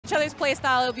each other's play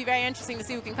style, it'll be very interesting to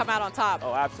see who can come out on top.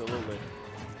 Oh, absolutely.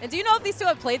 And do you know if these two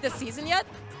have played this season yet?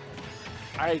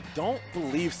 I don't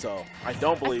believe so. I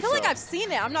don't believe so. I feel like I've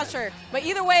seen it. I'm not sure. But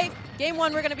either way, game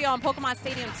 1, we're going to be on Pokemon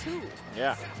Stadium 2.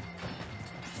 Yeah.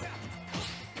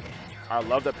 I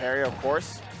love the parry, of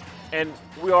course. And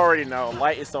we already know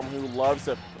Light is someone who loves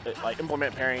to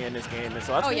implement parrying in this game. And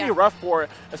so that's going to be rough for,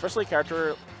 especially a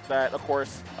character that, of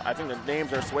course, I think the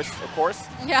names are switched, of course.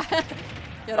 Yeah.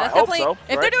 Yeah, that's I hope definitely. so, if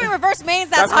right? they're doing reverse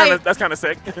mains, that's hype. That's kind of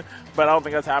sick. But I don't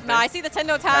think that's happening. No, I see the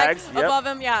Tendo tags above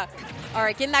him. Yeah. All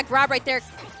right, getting that grab right there.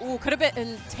 Ooh, could have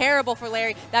been terrible for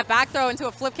Larry. That back throw into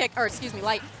a flip kick, or excuse me,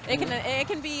 Light. It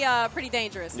can be pretty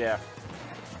dangerous. Yeah.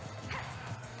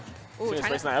 Ooh,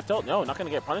 trying to F tilt? No, not going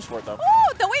to get punished for it, though.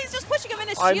 Ooh, the way he's just pushing him in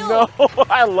his shield. I know.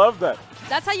 I love that.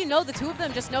 That's how you know the two of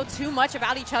them just know too much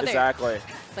about each other. Exactly.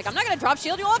 Like, I'm not going to drop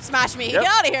shield you, up smash me. Yep.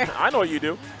 Get out of here. I know what you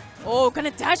do. Oh,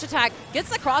 going to dash attack.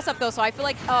 Gets the cross up, though, so I feel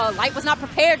like Light was not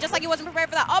prepared, just like he wasn't prepared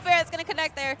for that up air. It's going to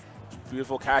connect there.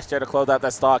 Beautiful cash there to close out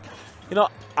that stock. You know,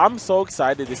 I'm so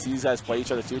excited to see these guys play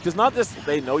each other, too, because not just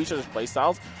they know each other's play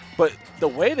styles, but the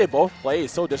way they both play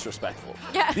is so disrespectful.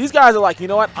 Yeah. These guys are like, you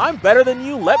know what? I'm better than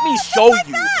you. Let me show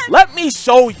you. That. Let me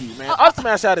show you, man. Up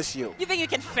smash out of shield. You think you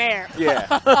can fair? Yeah.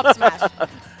 Up smash.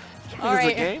 All right.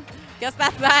 right. Game? Guess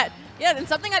that's that. Yeah, and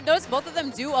something I've noticed both of them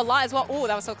do a lot as well. Oh,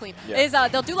 that was so clean. Yeah. Is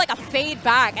they'll do like a fade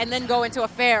back and then go into a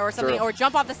fair or something, True. or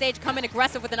jump off the stage, come in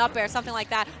aggressive with an up air, something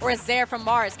like that, or a Zaire from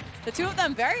Mars. The two of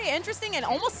them very interesting and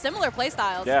almost similar play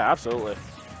styles. Yeah, absolutely.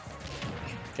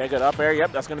 Okay, good up air.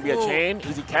 Yep, that's going to be a chain.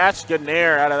 Easy catch. Good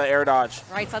nair out of the air dodge.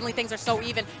 Right, suddenly things are so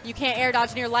even. You can't air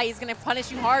dodge near Light. He's going to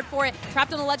punish you hard for it.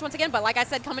 Trapped on the ledge once again, but like I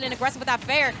said, coming in aggressive with that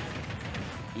fair.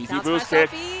 Easy Down boost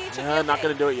smash kick. up, Not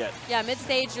going to do it yet. Yeah,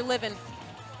 mid-stage, you're living.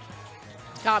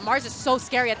 God, Mars is so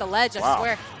scary at the ledge, I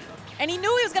swear. And he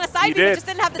knew he was going to side B, but just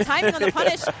didn't have the timing on the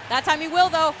punish. That time he will,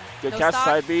 though. Good no catch stock.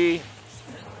 side B.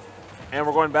 And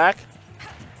we're going back.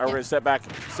 Or we're going to set back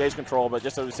stage control, but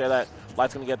just so we say that,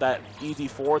 Light's going to get that easy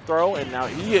forward throw, and now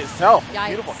he himself.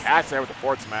 Beautiful catch there with the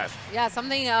forward smash. Yeah,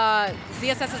 something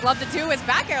ZSSs love to do is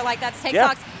back air like that to take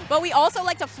stocks. But we also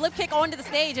like to flip kick onto the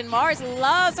stage, and Mars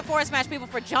loves to forward smash people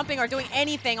for jumping or doing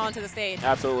anything onto the stage.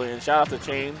 Absolutely, and shout out to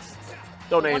Chains.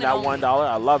 Donating that $1.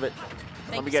 I love it.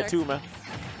 Let me get 2, man.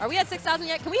 Are we at 6,000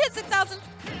 yet? Can we hit 6,000?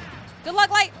 Good luck,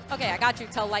 Light. Okay, I got you.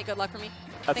 Tell Light good luck for me.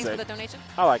 Thanks for the donation.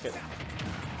 I like it.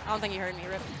 I don't think you heard me,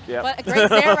 Rip. Yeah. But a great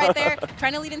Zaire right there.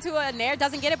 Trying to lead into a Nair.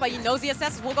 Doesn't get it, but you know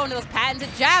ZSS will go into those patented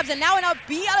jabs. And now an up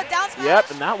B out of down smash.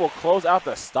 Yep, and that will close out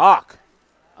the stock.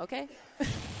 Okay.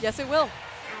 Yes, it will.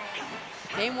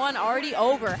 Game 1 already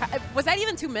over. Was that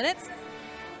even 2 minutes?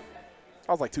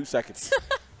 That was like 2 seconds.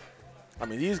 I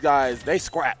mean, these guys, they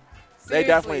scrap. Seriously. They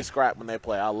definitely scrap when they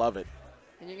play. I love it.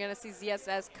 And you're going to see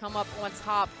ZSS come up on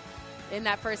top in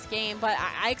that first game. But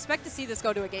I expect to see this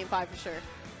go to a Game 5 for sure.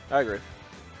 I agree.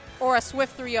 Or a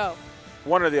swift 3-0.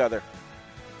 One or the other.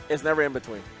 It's never in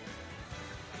between.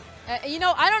 You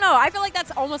know, I don't know. I feel like that's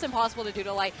almost impossible to do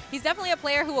to Light. He's definitely a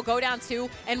player who will go down 2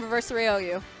 and reverse 3-0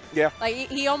 you. Yeah. Like,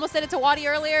 he almost did it to Wadi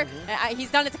earlier.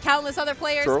 He's done it to countless other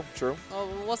players. True, true. Well,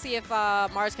 we'll see if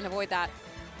Mars can avoid that.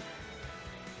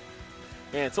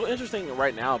 Man, it's so interesting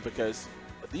right now because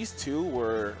these two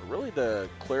were really the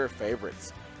clear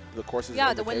favorites. The courses,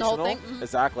 yeah, to win the whole thing.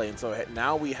 Exactly. And so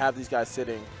now we have these guys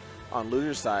sitting on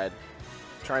loser's side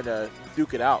trying to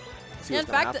duke it out. Yeah, in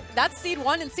fact, that's seed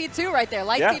 1 and seed 2 right there.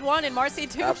 Light seed 1 and Mars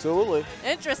seed 2. Absolutely.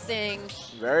 Interesting.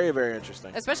 Very, very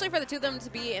interesting. Especially for the two of them to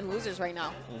be in losers right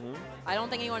now. I don't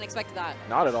think anyone expected that.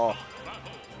 Not at all.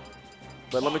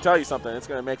 But let me tell you something. It's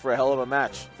going to make for a hell of a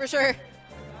match. For sure.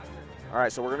 All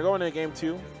right, so we're going to go into game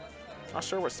 2. Not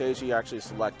sure what stage he actually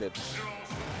selected.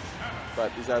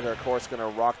 But these guys are, of course, going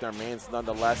to rock their mains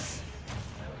nonetheless.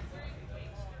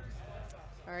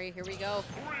 All right, here we go.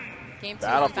 Game 2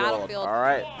 Battlefield. on Battlefield. All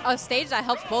right. A stage that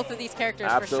helps both of these characters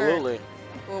Absolutely.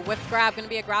 for sure. Ooh, whiff grab, going to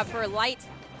be a grab for Light.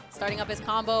 Starting up his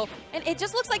combo. And it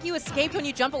just looks like you escaped when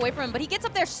you jump away from him, but he gets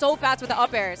up there so fast with the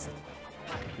up airs.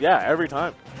 Yeah, every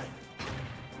time.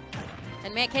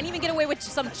 And man, can't even get away with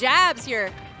some jabs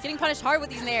here. Getting punished hard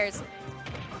with these nairs.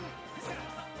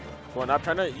 Well, I'm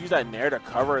trying to use that nair to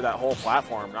cover that whole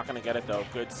platform. Not going to get it, though.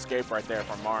 Good escape right there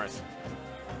from Mars.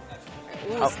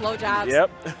 Ooh, slow jabs.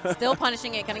 Yep. Still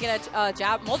punishing it. Gonna get a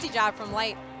jab, multi-jab from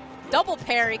Light. Double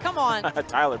parry, come on.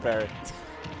 Tyler Perry.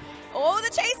 Oh, the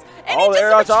chase. And Oh, he the air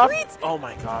dodge just off? retreats. Oh,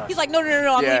 my God. He's like, no,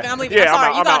 I'm leaving. Yeah, I'm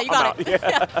sorry, I'm out, you got it.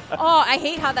 Yeah. Oh, I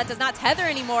hate how that does not tether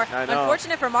anymore. I know.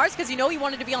 Unfortunate for Mars, because you know he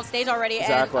wanted to be on stage already,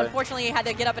 Exactly. and unfortunately he had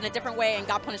to get up in a different way and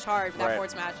got punished hard for that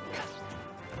forward smash.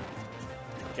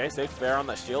 Okay, safe fair on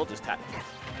that shield. Just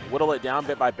whittle it down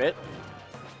bit by bit.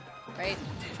 Right.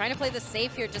 Trying to play the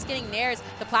safe here, just getting nairs.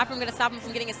 The platform going to stop him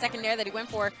from getting a second nair that he went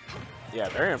for. Yeah,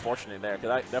 very unfortunate there, because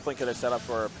I definitely could have set up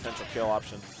for a potential kill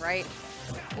option. Right.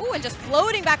 Ooh, and just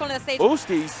floating back onto the stage.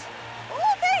 Boosties.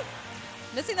 Ooh, okay.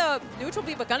 Missing the neutral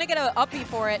B, but gonna get an up B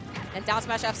for it. And down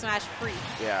smash, F smash, free.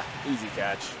 Yeah, easy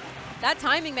catch. That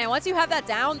timing, man, once you have that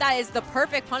down, that is the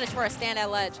perfect punish for a stand at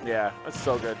ledge. Yeah, that's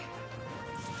so good.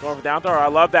 Going for down throw, I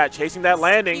love that. Chasing that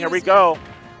landing, here we go.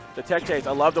 The tech chase,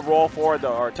 I love the roll forward,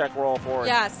 or tech roll forward.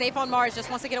 Yeah, safe on Mars, just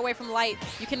wants to get away from Light.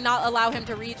 You cannot allow him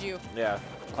to read you. Yeah,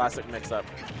 classic mix-up.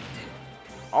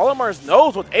 Olimar's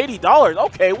nose with $80.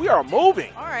 Okay, we are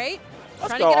moving. All right. Let's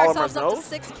Trying go, to get ourselves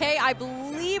Olimar's up to 6K. I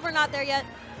believe we're not there yet.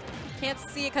 Can't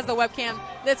see it because the webcam.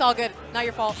 It's all good. Not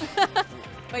your fault.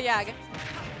 But yeah,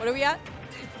 what are we at?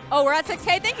 Oh, we're at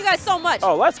 6K. Thank you guys so much.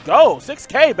 Oh, let's go.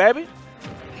 6K, baby.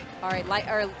 All right,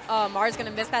 Mars going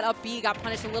to miss that up B. Got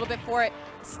punished a little bit for it.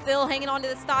 Still hanging on to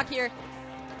the stock here.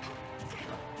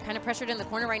 Kind of pressured in the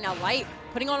corner right now. Light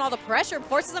putting on all the pressure.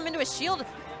 Forces him into a shield.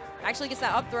 Actually gets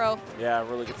that up throw. Yeah,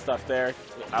 really good stuff there.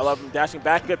 I love him dashing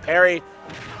back. Good parry.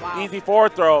 Wow. Easy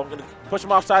forward throw. Gonna push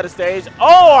him off side of stage.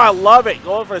 Oh, I love it.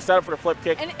 Going for the setup for the flip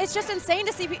kick. And it's just insane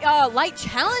to see Light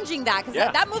challenging that, because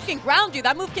that move can ground you.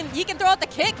 That move he can throw out the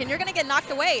kick, and you're going to get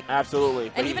knocked away.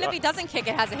 Absolutely. And even if he doesn't kick,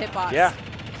 it has a hitbox. Yeah.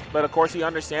 But of course, he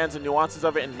understands the nuances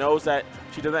of it and knows that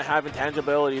she doesn't have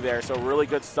intangibility there. So really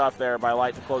good stuff there by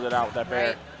Light to close it out with that bair.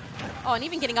 Right. Oh, and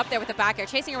even getting up there with the back air,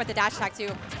 chasing her with the dash attack too.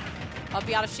 Up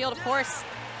be out of shield, of course.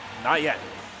 Not yet.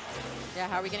 Yeah,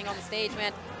 how are we getting on the stage,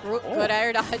 man? Good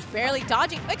air dodge, barely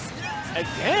dodging.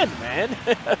 Again, man.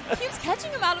 Keeps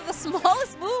catching him out of the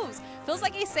smallest moves. Feels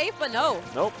like he's safe, but no.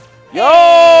 Nope. Hey.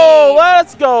 Yo,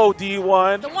 let's go,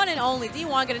 D1. The one and only D1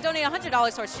 going to donate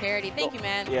 $100 towards charity. Thank you,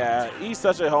 man. Yeah, he's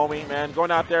such a homie, man. Going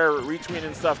out there,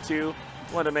 retweeting stuff too.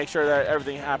 Want to make sure that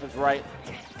everything happens right.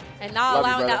 And not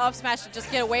allowing that up smash to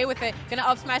just get away with it. Gonna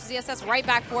up smash ZSS right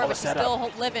back for it, but she's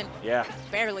still living. Yeah.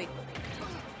 Barely.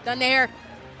 Done there.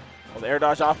 Well, the air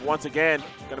dodge off once again.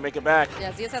 Gonna make it back.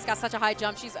 Yeah, ZSS got such a high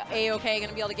jump. She's A-okay.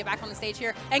 Gonna be able to get back on the stage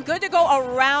here. And good to go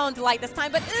around Light this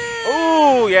time, but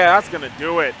ooh, yeah, that's gonna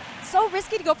do it. So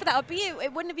risky to go for that up B.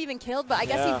 It wouldn't have even killed, but I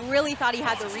guess he really thought he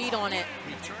had the read on it.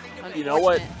 You know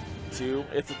what, too?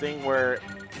 It's a thing where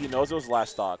he knows it was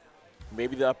last stock.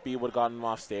 Maybe the up B would have gotten him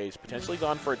off stage, potentially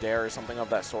gone for a dare or something of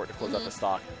that sort to close up the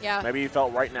stock. Yeah. Maybe he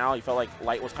felt like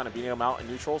Light was kind of beating him out in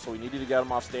neutral, so we needed to get him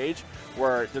off stage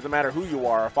where it doesn't matter who you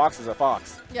are, a fox is a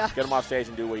fox. Yeah. Get him off stage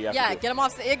and do what you have to do. Yeah, get him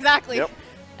off stage. Exactly. Yep.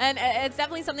 And it's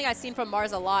definitely something I've seen from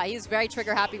Mars a lot. He's very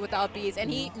trigger happy with the up Bs, and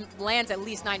he lands at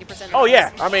least 90% of Oh,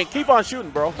 yeah. I mean, keep on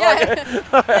shooting, bro. Yeah,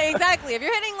 exactly. If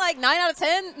you're hitting like 9 out of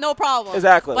 10, no problem.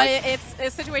 Exactly. But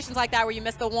it's situations like that where you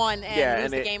miss the one and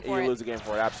lose the game for it. You lose the game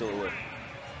for it, absolutely.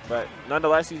 But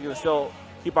nonetheless, he's going to still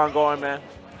keep on going, man.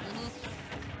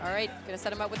 All right, going to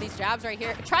set him up with these jabs right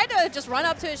here. Tried to just run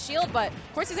up to his shield, but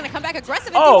of course he's going to come back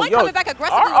aggressive. And D1 coming back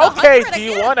aggressive. Okay,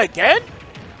 D1 again?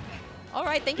 All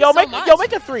right, thank you so much. Yo,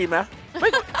 make it 3, man.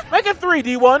 Make it 3,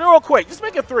 D1, real quick. Just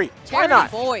make it 3. Why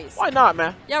not? Boys. Why not,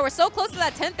 man? Yeah, we're so close to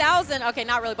that 10,000. Okay,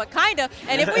 not really, but kind of.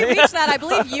 And if we reach that, I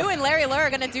believe you and Larry Lur are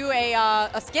going to do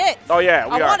a skit. Oh, yeah,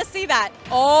 we I are. want to see that.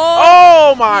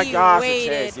 Oh my gosh,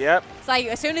 chase. Yep. It's like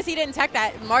as soon as he didn't tech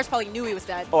that, Mars probably knew he was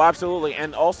dead. Oh, absolutely.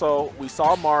 And also, we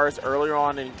saw Mars earlier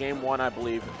on in game 1, I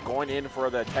believe, going in for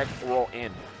the tech roll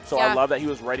in. So I love that he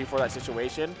was ready for that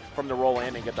situation from the roll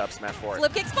in and get the up smash for it.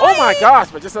 Flip kicks. Oh my gosh,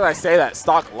 but just as I say that,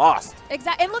 stock lost.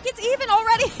 Exactly. And look, it's even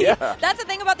already. Yeah. That's the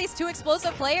thing about these two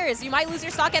explosive players. You might lose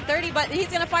your stock at 30, but he's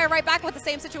going to fire right back with the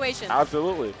same situation.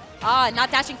 Absolutely. Not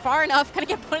dashing far enough. Going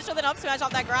to get punished with an up smash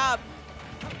off that grab.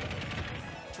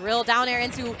 Drill down air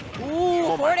into,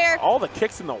 forward air. All the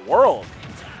kicks in the world.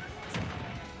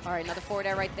 All right, another forward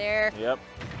air right there. Yep.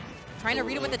 Trying to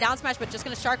read it with the down smash, but just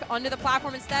going to shark under the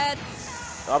platform instead.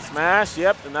 Up smash,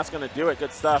 yep, and that's going to do it.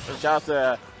 Good stuff. And shout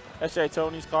out to SJ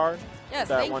Tony's card. Yes,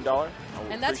 that $1.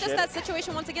 And that's just that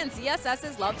situation once again.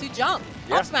 ZSS's love to jump.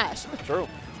 Yeah. Up smash. True.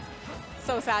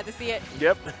 So sad to see it.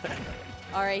 Yep.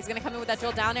 All right, he's going to come in with that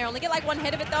drill down there. Only get like one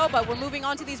hit of it, though, but we're moving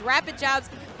on to these rapid jabs,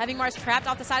 having Mars trapped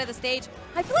off the side of the stage.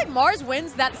 I feel like Mars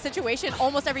wins that situation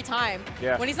almost every time.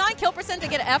 Yeah. When he's not in kill percent to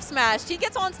get F smashed, he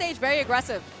gets on stage very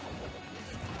aggressive.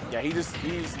 Yeah, he's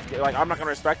like, I'm not going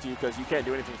to respect you because you can't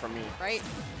do anything from me. Right.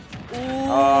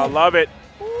 Love it.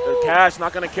 The cash,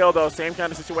 not going to kill, though. Same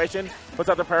kind of situation. Puts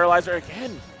out the paralyzer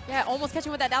again. Yeah, almost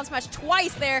catching with that down smash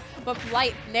twice there, but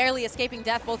Light narrowly escaping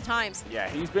death both times. Yeah,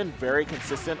 he's been very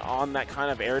consistent on that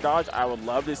kind of air dodge. I would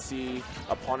love to see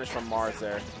a punish from Mars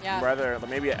there. Yeah. Rather,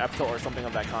 maybe an F tilt or something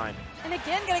of that kind. And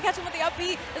again, going to catch him with the up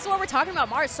B. This is what we're talking about.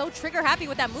 Mars so trigger happy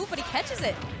with that move, but he catches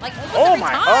it like almost oh every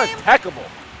my, time. impeccable.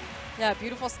 Yeah,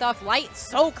 beautiful stuff. Light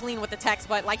so clean with the text,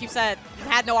 but like you said,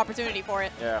 had no opportunity for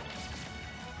it. Yeah.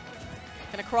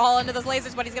 Gonna crawl into those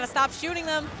lasers, but he's gonna stop shooting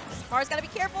them. Mars gotta be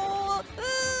careful.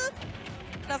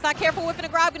 That's not careful whipping a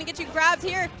grab. Gonna get you grabbed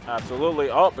here. Absolutely.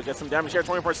 Oh, but gets some damage here.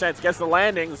 20%. Gets the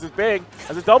landing. This is big.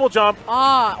 That's a double jump.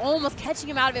 Ah, almost catching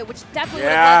him out of it, which definitely.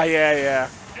 Yeah.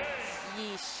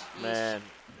 Yeesh. Man.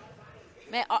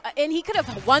 Man, and he could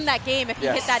have won that game if he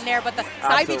hit that nair, but the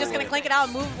side B just gonna clink it out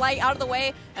and move Light out of the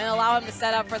way and allow him to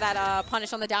set up for that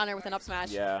punish on the down air with an up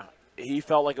smash. Yeah. He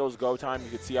felt like it was go time. You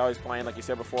could see how he's playing, like you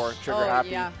said before, trigger happy.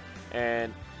 Yeah.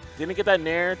 And didn't get that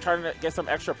nair, trying to get some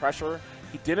extra pressure.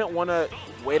 He didn't want to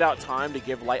wait out time to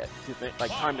give Light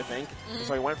time to think.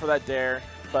 So he went for that dare.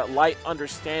 But Light,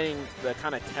 understanding the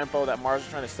kind of tempo that Mars was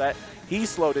trying to set, he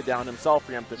slowed it down himself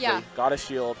preemptively, got a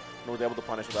shield, and was able to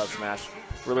punish without smash.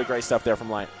 Really great stuff there from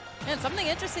Light. And something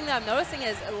interesting that I'm noticing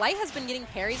is Light has been getting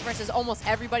parries versus almost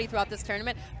everybody throughout this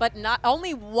tournament, but not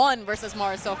only one versus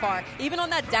Mars so far. Even on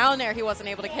that down air, he wasn't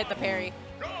able to hit the parry,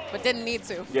 but didn't need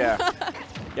to. Yeah.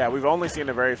 Yeah, we've only seen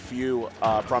a very few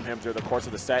from him through the course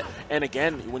of the set. And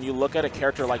again, when you look at a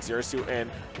character like Zerasu and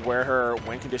where her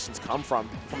win conditions come from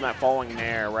that following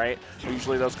nair, right?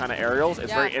 Usually those kind of aerials,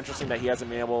 it's very interesting that he hasn't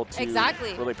been able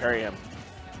to really parry him.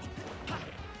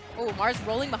 Oh, Mars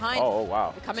rolling behind. Oh,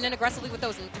 wow. Coming in aggressively with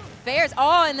those fairs.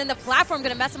 Oh, and then the platform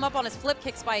going to mess him up on his flip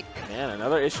kick spike. Man,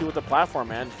 another issue with the platform,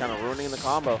 man. Kind of ruining the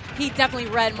combo. He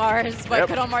definitely read Mars, but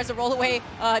good on Mars to roll away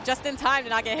just in time to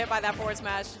not get hit by that forward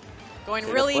smash. Going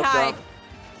really high.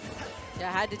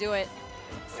 Yeah, had to do it.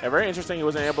 Yeah, very interesting he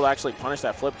wasn't able to actually punish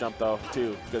that flip jump, though,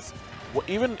 too. Because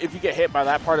even if you get hit by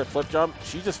that part of the flip jump,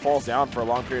 she just falls down for a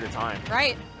long period of time.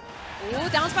 Right. Ooh,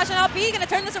 down smash on LB, gonna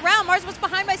turn this around. Mars was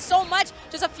behind by so much.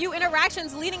 Just a few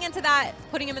interactions leading into that,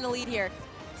 putting him in the lead here.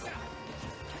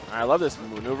 I love this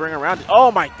maneuvering around.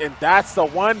 Oh my, and that's the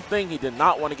one thing he did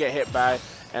not want to get hit by.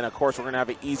 And of course, we're gonna have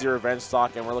an easier revenge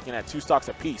stock, and we're looking at 2 stocks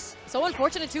apiece. So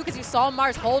unfortunate too, because you saw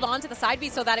Mars hold on to the side B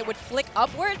so that it would flick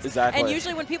upwards. Exactly. And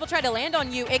usually when people try to land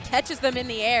on you, it catches them in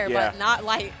the air, but not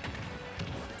Light.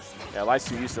 Yeah, Light's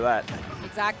too used to that.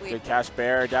 Exactly. Good cash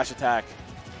bear, dash attack.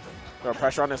 Throw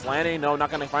pressure on this landing. No, not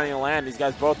going to find any land. These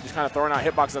guys both just kind of throwing out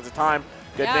hitboxes at the time.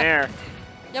 Good nair.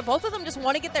 Yeah, both of them just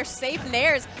want to get their safe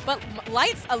nairs, but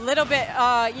Light's a little bit,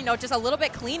 you know, just a little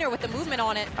bit cleaner with the movement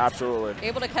on it. Absolutely.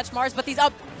 Able to catch Mars, but these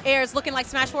up airs looking like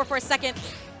Smash 4 for a second.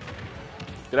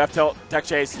 Good F tilt, tech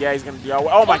chase. Yeah, he's going to do.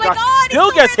 Oh my God.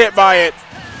 Still gets hit by it.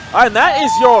 And that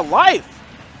is your life.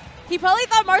 He probably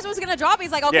thought Mars was going to drop.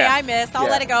 He's like, okay, I missed. I'll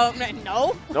let it go.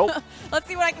 No. Nope. Let's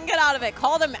see what I can get out of it.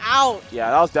 Call them out.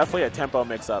 Yeah, that was definitely a tempo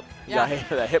mix-up. Yeah,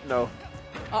 that hypno.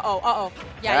 Uh-oh.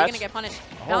 Yeah, you're going to get punished.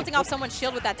 Bouncing off someone's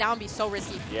shield with that down be so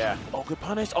risky. Yeah. Oh, good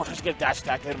punish. Oh, just get a dash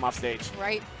attack, hit him off stage.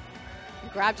 Right.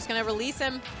 Grab just going to release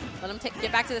him. Let him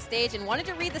get back to the stage. And wanted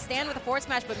to read the stand with a forward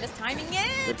smash, but mistiming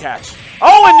it. Good catch.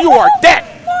 Oh, and you are dead.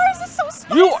 Mars is so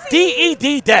spicy. You are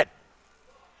DED dead.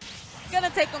 Gonna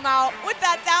take him out with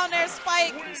that down air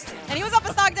spike. And he was up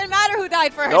a stock. Didn't matter who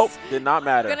died first. Nope, did not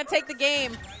matter. Gonna take the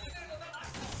game.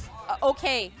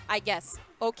 Okay, I guess.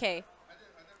 Okay.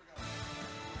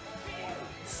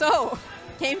 So,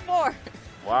 game 4.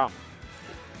 Wow.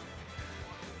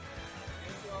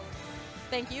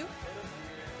 Thank you.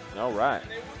 All right.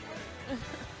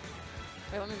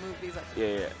 Wait, let me move these up.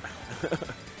 Yeah.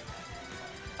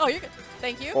 Oh, you're good.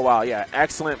 Thank you. Oh, wow, yeah.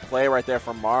 Excellent play right there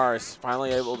from Mars.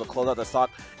 Finally able to close out the stock.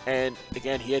 And,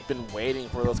 again, he had been waiting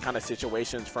for those kind of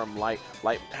situations from Light.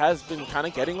 Light has been kind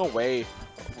of getting away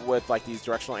with, like, these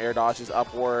directional air dodges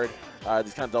upward,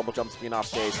 these kind of double jumps being off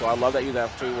stage. So I love that he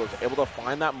actually was able to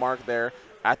find that mark there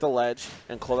at the ledge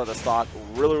and close out the stock.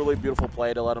 Really, really beautiful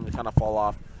play to let him kind of fall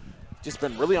off. Just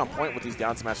been really on point with these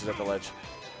down smashes at the ledge.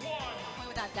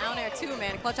 That down air too,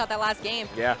 man. Clutch out that last game.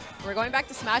 Yeah. We're going back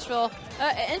to Smashville.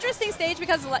 Interesting stage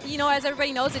because, you know, as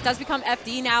everybody knows, it does become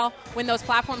FD now when those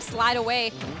platforms slide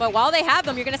away. But while they have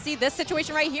them, you're going to see this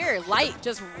situation right here. Light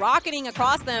just rocketing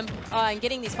across them and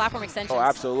getting these platform extensions. Oh,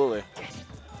 absolutely.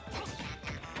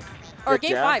 Or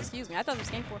game 5, excuse me. I thought it was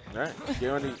game 4. All right.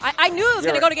 I knew it was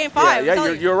going to go to game 5.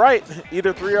 Yeah, you're right.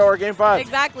 Either 3-0 or game 5.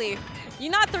 Exactly.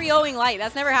 You're not 3-0ing Light.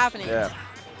 That's never happening. Yeah.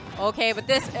 Okay, but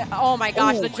this, oh my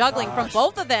gosh, the juggling from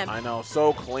both of them. I know,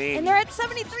 so clean. And they're at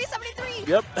 73, 73.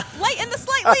 Yep. Light in the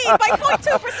slight lead by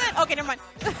 0.2%. Okay, never mind.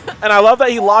 And I love that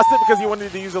he lost it because he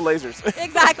wanted to use the lasers.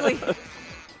 Exactly.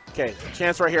 Okay,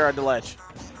 chance right here on the ledge.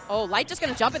 Oh, Light just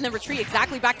going to jump and then retreat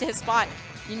exactly back to his spot.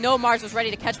 You know Mars was ready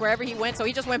to catch wherever he went, so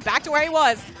he just went back to where he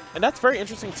was. And that's very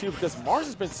interesting, too, because Mars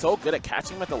has been so good at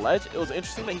catching him at the ledge. It was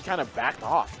interesting that he kind of backed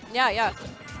off. Yeah.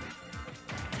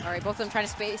 All right, both of them trying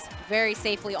to space very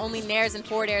safely. Only nairs and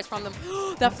forward airs from them.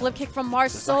 That flip kick from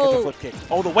Mars. The flip kick.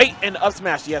 Oh, the weight and the up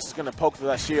smash. Yes, it's going to poke through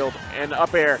that shield. And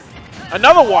up air.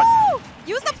 Another one. Woo!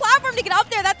 Use the platform to get up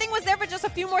there. That thing was there for just a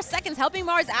few more seconds, helping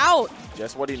Mars out.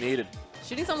 Just what he needed.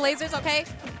 Shooting some lasers, okay.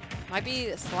 Might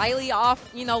be slightly off,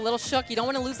 you know, a little shook. You don't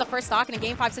want to lose the first stock in a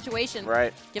Game 5 situation.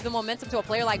 Right. Give the momentum to a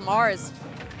player like Mars.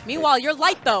 Meanwhile, you're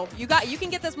light, though. You can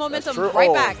get this momentum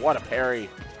right back. What a parry.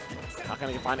 Not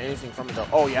going to find anything from it, though.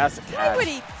 Oh, yeah, that's a catch. Why would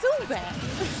he do that?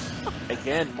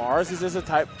 Again, Mars is just a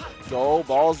type, go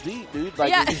balls deep, dude. Like,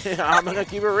 yeah. I'm going to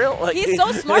keep it real. Like, he's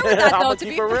so smart with that, though. To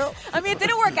keep it real. I mean, it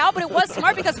didn't work out, but it was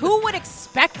smart because who would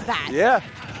expect that? Yeah.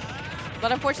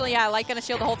 But unfortunately, yeah, Light going to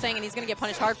shield the whole thing, and he's going to get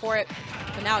punished hard for it.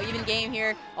 But now, even game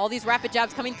here. All these rapid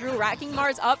jabs coming through, racking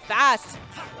Mars up fast.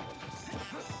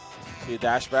 See,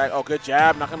 dash back. Oh, good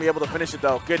jab. Not going to be able to finish it,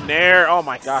 though. Good nair. Oh,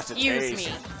 my gosh, the Excuse chase.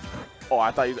 me. Oh,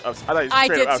 I thought you I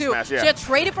did too. Smash, yeah. She had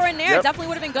traded for a nair. Yep. Definitely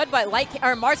would have been good, but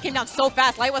Mars came down so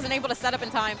fast. Light wasn't able to set up in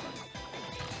time.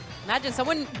 Imagine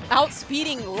someone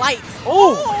outspeeding Light.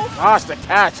 Oh, gosh, the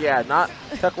catch. Yeah, not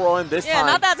tech roll in this time. Yeah,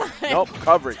 not that time. Nope,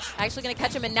 coverage. Actually going to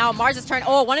catch him, and now Mars' turn.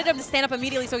 Oh, wanted him to stand up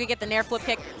immediately so he could get the nair flip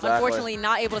kick. Exactly. Unfortunately,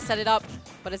 not able to set it up.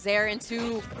 But is there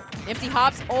into empty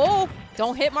hops. Oh,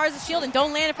 don't hit Mars' shield and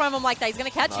don't land in front of him like that. He's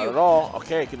going to catch you. Not at all.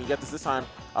 Okay, can you get this time?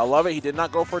 I love it. He did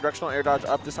not go for a directional air dodge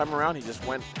up this time around. He just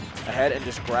went ahead and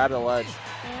just grabbed the ledge.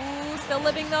 Ooh, still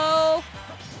living though.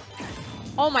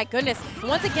 Oh my goodness.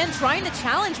 Once again, trying to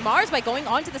challenge Mars by going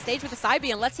onto the stage with the side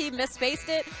B. Unless he misspaced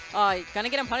it, gonna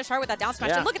get him punished hard with that down smash.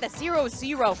 Yeah. And look at that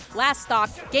 0-0 last stock,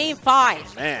 Game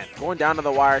 5. Man, going down to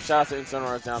the wire. Shout out to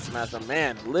Insanora's down smash. But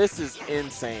man, this is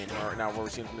insane right now what we're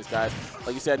seeing from these guys.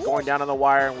 Like you said, going down on the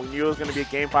wire. We knew it was going to be a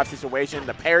Game 5 situation.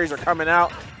 The parries are coming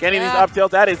out. Getting these up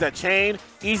tilts. That is a chain.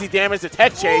 Easy damage to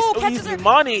tech chase. Ooh, easy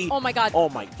money. Oh my god. Oh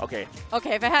my. Okay.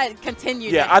 Okay, if it had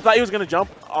continued. Yeah, I thought he was going to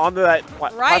jump onto that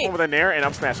platform with a nair, and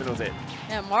I'm smashing. That was it.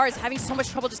 Yeah, Mars having so much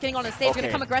trouble just getting on the stage. Going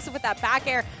to come aggressive with that back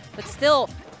air, but still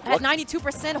at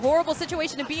 92%. Horrible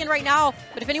situation to be in right now.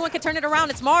 But if anyone can turn it around,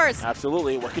 it's Mars.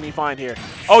 Absolutely. What can he find here?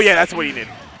 Oh yeah, that's what he needed.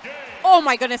 Oh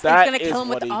my goodness, he's going to kill him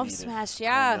with the up smash.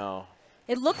 Yeah. I know.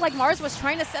 It looked like Mars was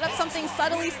trying to set up something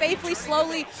subtly, safely,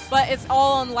 slowly, but it's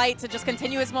all on Light to just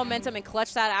continue his momentum and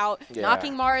clutch that out,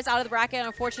 knocking Mars out of the bracket.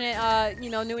 Unfortunate,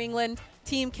 New England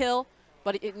team kill,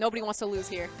 but nobody wants to lose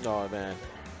here. Oh man,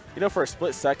 for a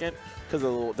split second, because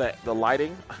of the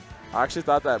lighting, I actually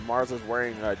thought that Mars was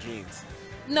wearing jeans.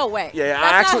 No way. Yeah, I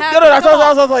actually.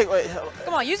 I was like, wait.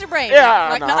 Come on, use your brain.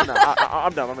 Yeah, no,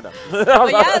 I'm done.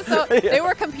 But yeah, so they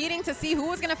were competing to see who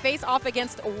was going to face off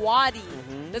against Wadi.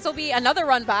 This will be another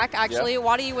run back, actually.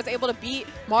 Wadi was able to beat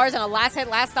Mars in a last hit,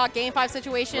 last stock Game 5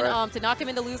 situation to knock him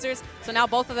into losers. So now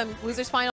both of them losers final.